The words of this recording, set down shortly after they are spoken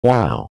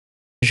Wow!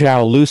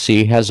 Zhao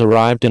Lusi has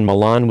arrived in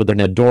Milan with an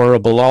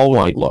adorable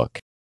all-white look.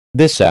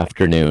 This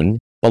afternoon,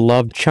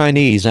 beloved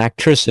Chinese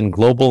actress and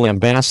global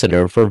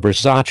ambassador for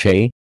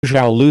Versace,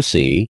 Zhao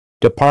Lusi,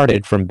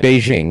 departed from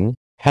Beijing,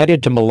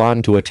 headed to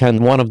Milan to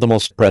attend one of the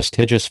most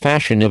prestigious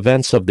fashion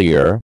events of the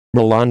year,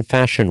 Milan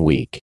Fashion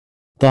Week.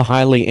 The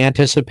highly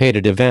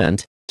anticipated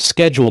event,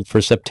 scheduled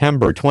for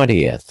September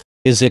 20th,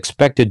 is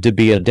expected to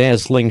be a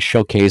dazzling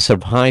showcase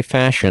of high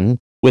fashion,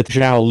 with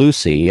Zhao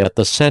Lusi at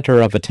the center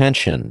of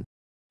attention.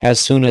 As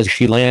soon as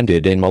she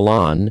landed in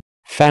Milan,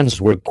 fans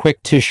were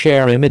quick to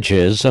share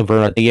images of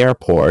her at the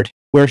airport,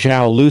 where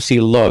Zhao Lusi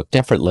looked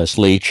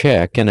effortlessly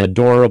chic and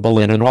adorable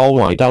in an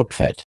all-white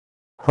outfit.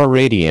 Her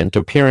radiant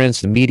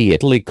appearance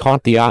immediately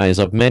caught the eyes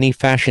of many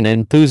fashion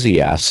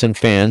enthusiasts and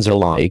fans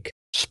alike,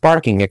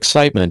 sparking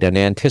excitement and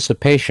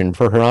anticipation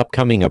for her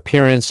upcoming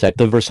appearance at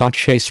the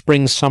Versace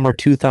Spring-Summer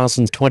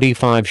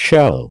 2025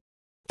 show.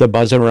 The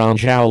buzz around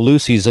Zhao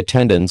Lusi's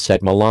attendance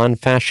at Milan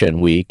Fashion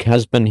Week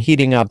has been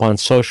heating up on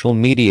social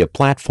media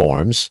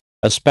platforms,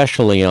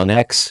 especially on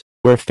X,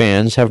 where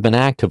fans have been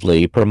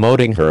actively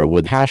promoting her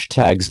with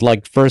hashtags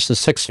like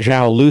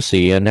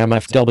 #VS6Zhaolusi and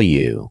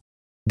MFW.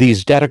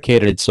 These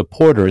dedicated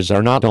supporters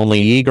are not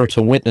only eager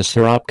to witness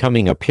her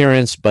upcoming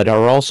appearance but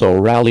are also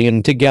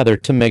rallying together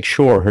to make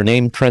sure her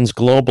name trends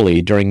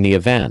globally during the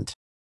event.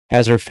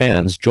 As her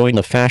fans join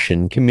the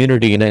fashion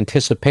community in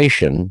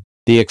anticipation,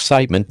 the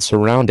excitement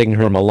surrounding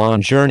her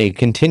Milan journey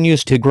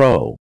continues to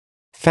grow.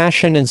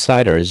 Fashion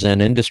insiders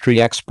and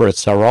industry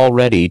experts are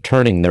already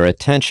turning their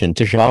attention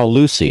to Zhao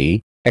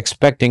Lusi,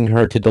 expecting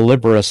her to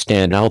deliver a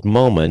standout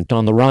moment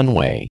on the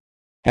runway.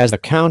 As the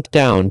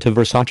countdown to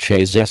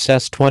Versace's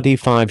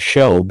SS25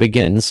 show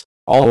begins,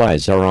 all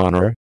eyes are on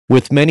her,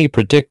 with many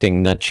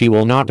predicting that she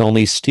will not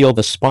only steal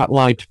the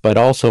spotlight but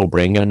also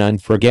bring an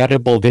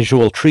unforgettable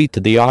visual treat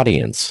to the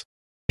audience.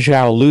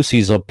 Zhao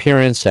Lusi's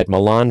appearance at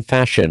Milan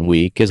Fashion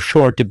Week is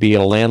sure to be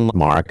a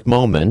landmark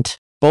moment,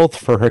 both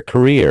for her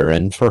career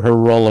and for her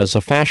role as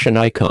a fashion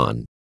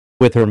icon.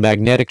 With her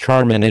magnetic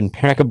charm and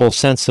impeccable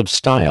sense of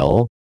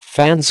style,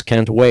 fans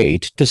can't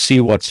wait to see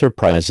what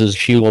surprises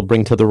she will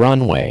bring to the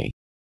runway.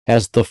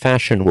 As the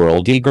fashion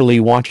world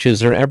eagerly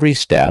watches her every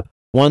step,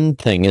 one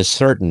thing is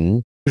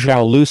certain: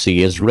 Zhao Lusi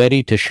is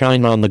ready to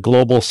shine on the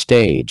global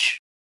stage.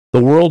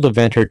 The world of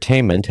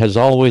entertainment has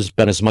always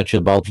been as much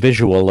about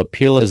visual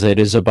appeal as it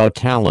is about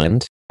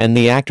talent, and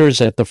the actors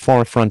at the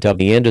forefront of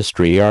the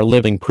industry are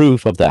living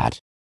proof of that.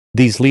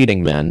 These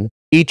leading men,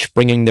 each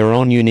bringing their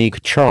own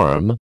unique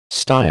charm,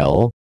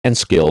 style, and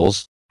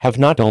skills, have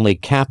not only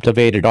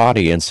captivated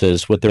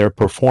audiences with their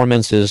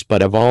performances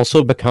but have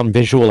also become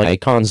visual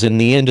icons in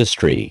the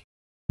industry.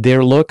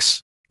 Their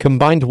looks,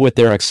 combined with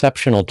their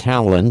exceptional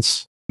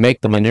talents,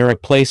 make them an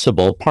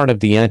irreplaceable part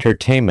of the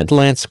entertainment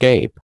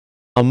landscape.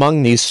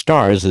 Among these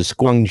stars is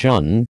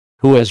Guangjun,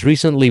 who has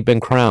recently been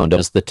crowned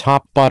as the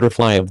top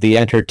butterfly of the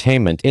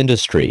entertainment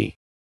industry.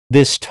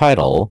 This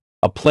title,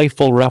 a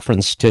playful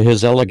reference to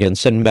his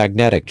elegance and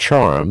magnetic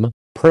charm,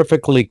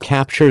 perfectly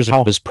captures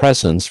how his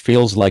presence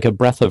feels like a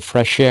breath of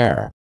fresh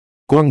air.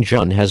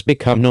 Guangjun has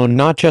become known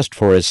not just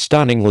for his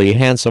stunningly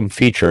handsome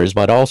features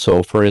but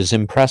also for his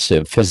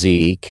impressive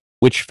physique,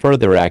 which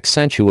further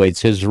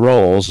accentuates his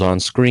roles on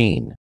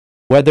screen.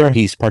 Whether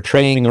he's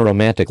portraying a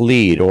romantic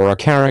lead or a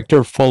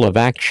character full of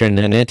action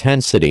and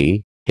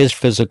intensity, his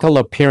physical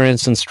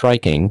appearance and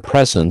striking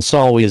presence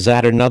always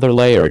add another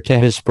layer to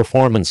his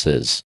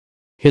performances.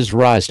 His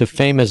rise to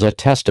fame is a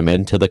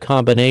testament to the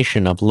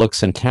combination of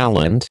looks and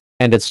talent,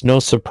 and it's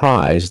no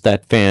surprise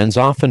that fans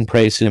often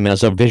praise him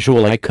as a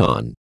visual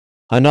icon.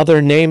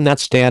 Another name that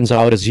stands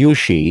out is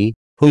Yushi,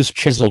 whose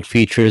chiseled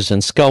features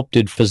and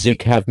sculpted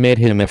physique have made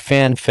him a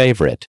fan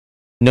favorite.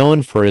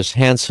 Known for his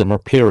handsome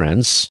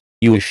appearance,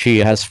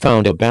 Yushi has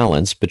found a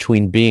balance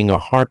between being a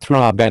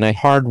heartthrob and a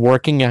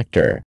hard-working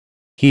actor.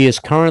 He is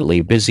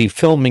currently busy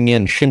filming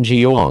in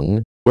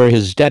Xinjiang, where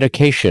his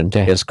dedication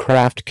to his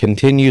craft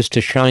continues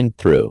to shine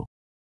through.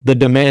 The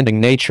demanding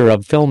nature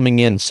of filming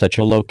in such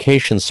a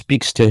location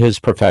speaks to his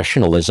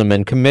professionalism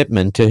and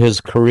commitment to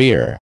his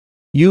career.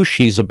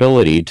 Yushi's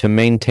ability to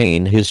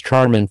maintain his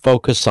charm and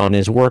focus on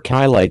his work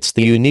highlights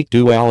the unique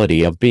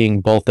duality of being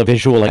both a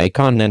visual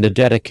icon and a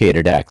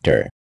dedicated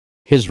actor.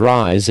 His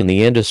rise in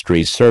the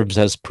industry serves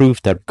as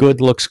proof that good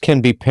looks can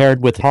be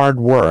paired with hard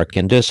work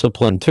and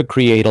discipline to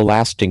create a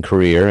lasting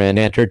career in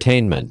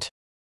entertainment.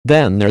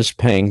 Then there's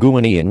Peng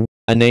Guanian,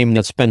 a name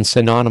that's been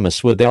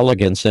synonymous with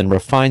elegance and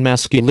refined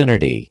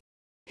masculinity.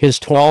 His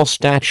tall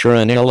stature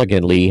and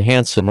elegantly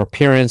handsome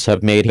appearance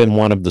have made him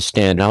one of the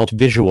standout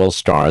visual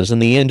stars in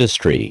the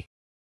industry.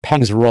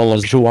 Peng's role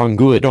as Zhuang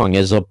Guodong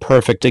is a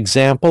perfect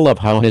example of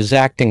how his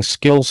acting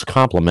skills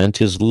complement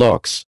his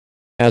looks.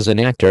 As an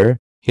actor,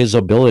 his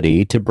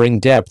ability to bring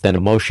depth and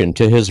emotion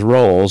to his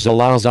roles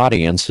allows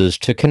audiences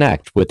to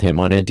connect with him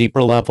on a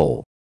deeper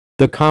level.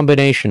 The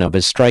combination of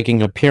his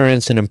striking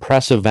appearance and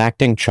impressive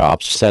acting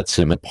chops sets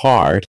him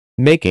apart,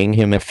 making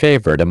him a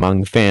favorite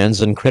among fans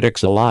and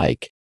critics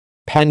alike.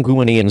 Peng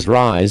Guanian's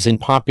rise in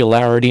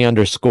popularity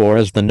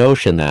underscores the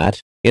notion that,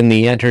 in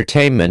the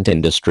entertainment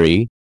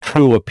industry,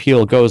 True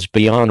appeal goes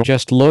beyond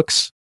just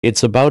looks,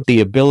 it's about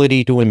the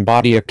ability to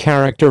embody a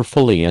character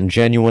fully and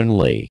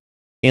genuinely.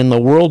 In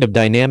the world of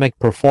dynamic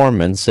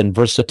performance and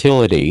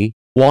versatility,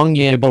 Wang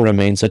Yibo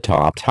remains a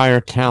top-tier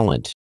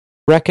talent.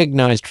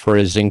 Recognized for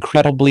his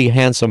incredibly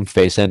handsome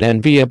face and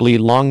enviably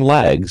long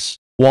legs,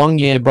 Wang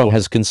Yibo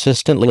has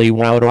consistently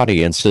wowed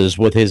audiences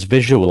with his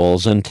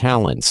visuals and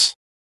talents.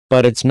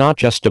 But it's not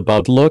just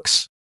about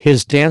looks,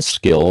 his dance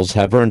skills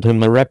have earned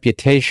him a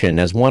reputation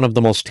as one of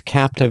the most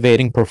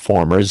captivating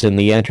performers in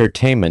the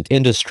entertainment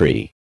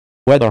industry.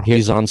 Whether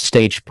he's on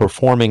stage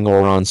performing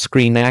or on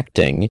screen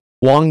acting,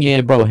 Wang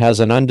Yibo has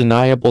an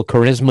undeniable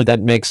charisma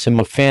that makes him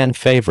a fan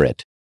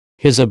favorite.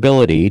 His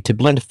ability to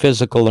blend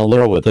physical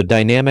allure with a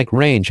dynamic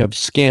range of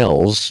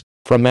skills,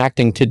 from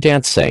acting to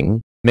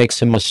dancing,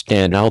 makes him a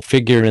standout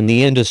figure in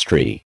the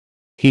industry.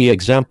 He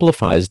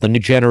exemplifies the new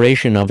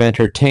generation of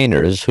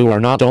entertainers who are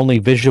not only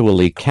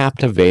visually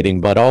captivating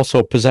but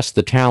also possess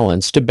the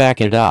talents to back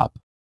it up.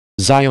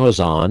 Zhao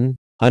Lusi,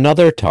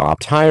 another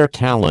top-tier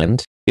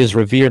talent, is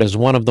revered as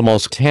one of the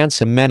most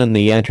handsome men in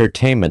the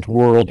entertainment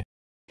world.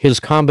 His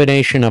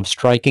combination of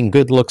striking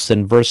good looks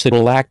and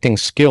versatile acting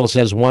skills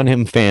has won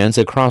him fans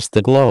across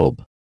the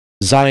globe.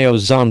 Zhao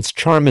Lusi's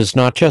charm is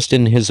not just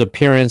in his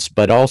appearance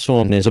but also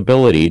in his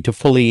ability to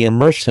fully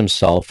immerse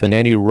himself in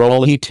any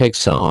role he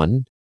takes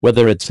on,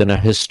 whether it's in a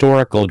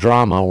historical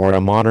drama or a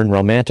modern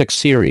romantic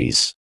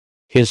series.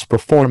 His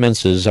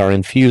performances are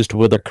infused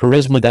with a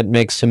charisma that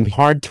makes him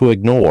hard to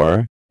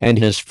ignore, and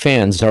his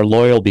fans are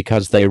loyal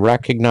because they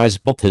recognize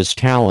both his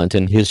talent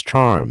and his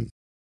charm.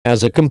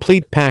 As a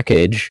complete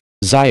package,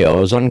 Zhao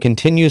Lusi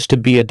continues to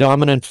be a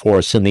dominant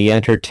force in the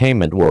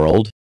entertainment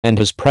world, and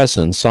his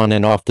presence on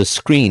and off the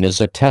screen is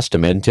a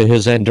testament to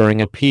his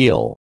enduring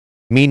appeal.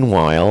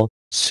 Meanwhile,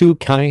 Su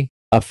Kai,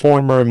 a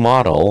former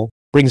model,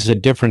 brings a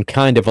different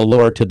kind of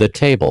allure to the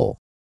table.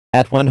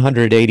 At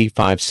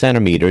 185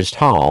 centimeters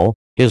tall,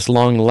 his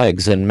long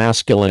legs and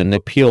masculine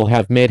appeal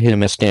have made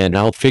him a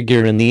standout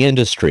figure in the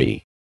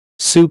industry.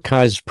 Su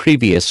Kai's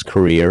previous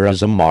career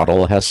as a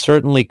model has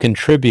certainly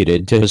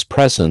contributed to his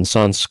presence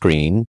on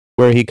screen,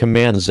 where he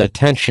commands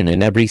attention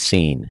in every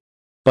scene.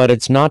 But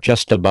it's not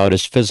just about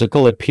his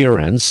physical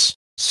appearance.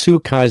 Su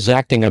Kai's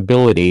acting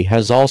ability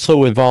has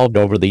also evolved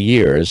over the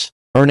years,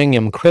 earning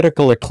him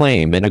critical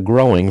acclaim and a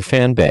growing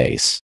fan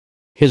base.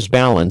 His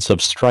balance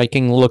of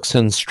striking looks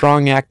and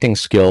strong acting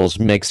skills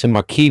makes him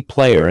a key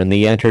player in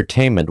the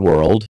entertainment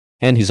world,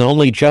 and he's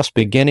only just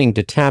beginning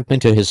to tap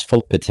into his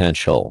full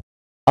potential.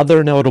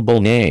 Other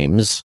notable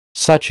names,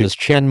 such as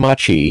Chen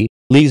Muqi,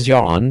 Li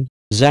Xian,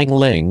 Zhang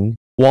Ling,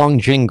 Wang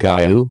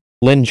Jingyu,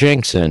 Lin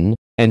Jingxin,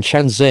 and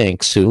Chen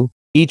Zixu,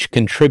 each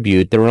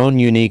contribute their own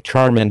unique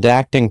charm and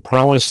acting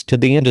prowess to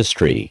the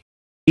industry.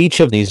 Each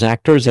of these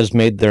actors has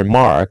made their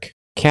mark,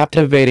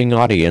 captivating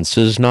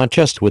audiences not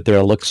just with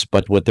their looks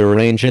but with their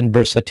range and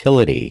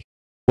versatility.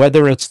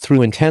 Whether it's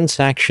through intense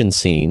action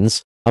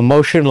scenes,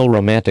 emotional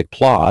romantic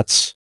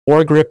plots,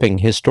 or gripping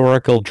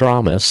historical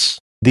dramas,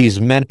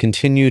 these men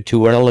continue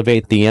to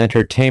elevate the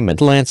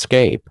entertainment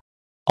landscape.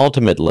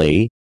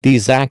 Ultimately,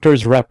 these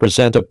actors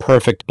represent a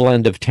perfect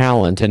blend of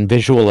talent and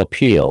visual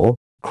appeal,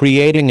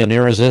 creating an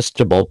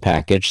irresistible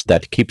package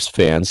that keeps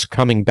fans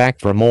coming back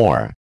for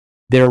more.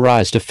 Their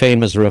rise to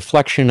fame is a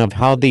reflection of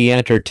how the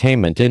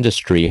entertainment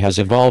industry has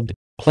evolved,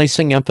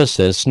 placing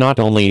emphasis not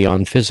only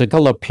on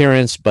physical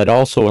appearance but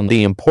also on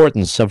the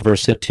importance of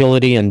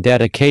versatility and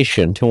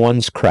dedication to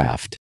one's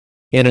craft.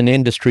 In an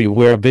industry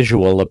where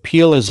visual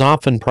appeal is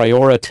often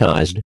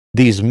prioritized,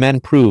 these men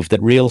prove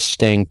that real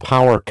staying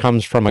power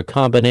comes from a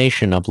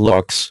combination of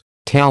looks,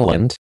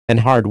 talent,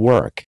 and hard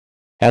work.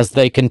 As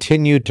they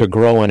continue to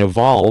grow and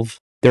evolve,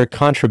 their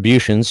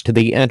contributions to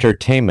the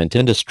entertainment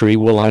industry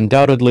will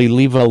undoubtedly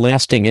leave a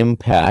lasting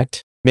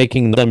impact,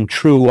 making them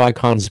true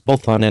icons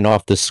both on and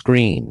off the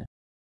screen.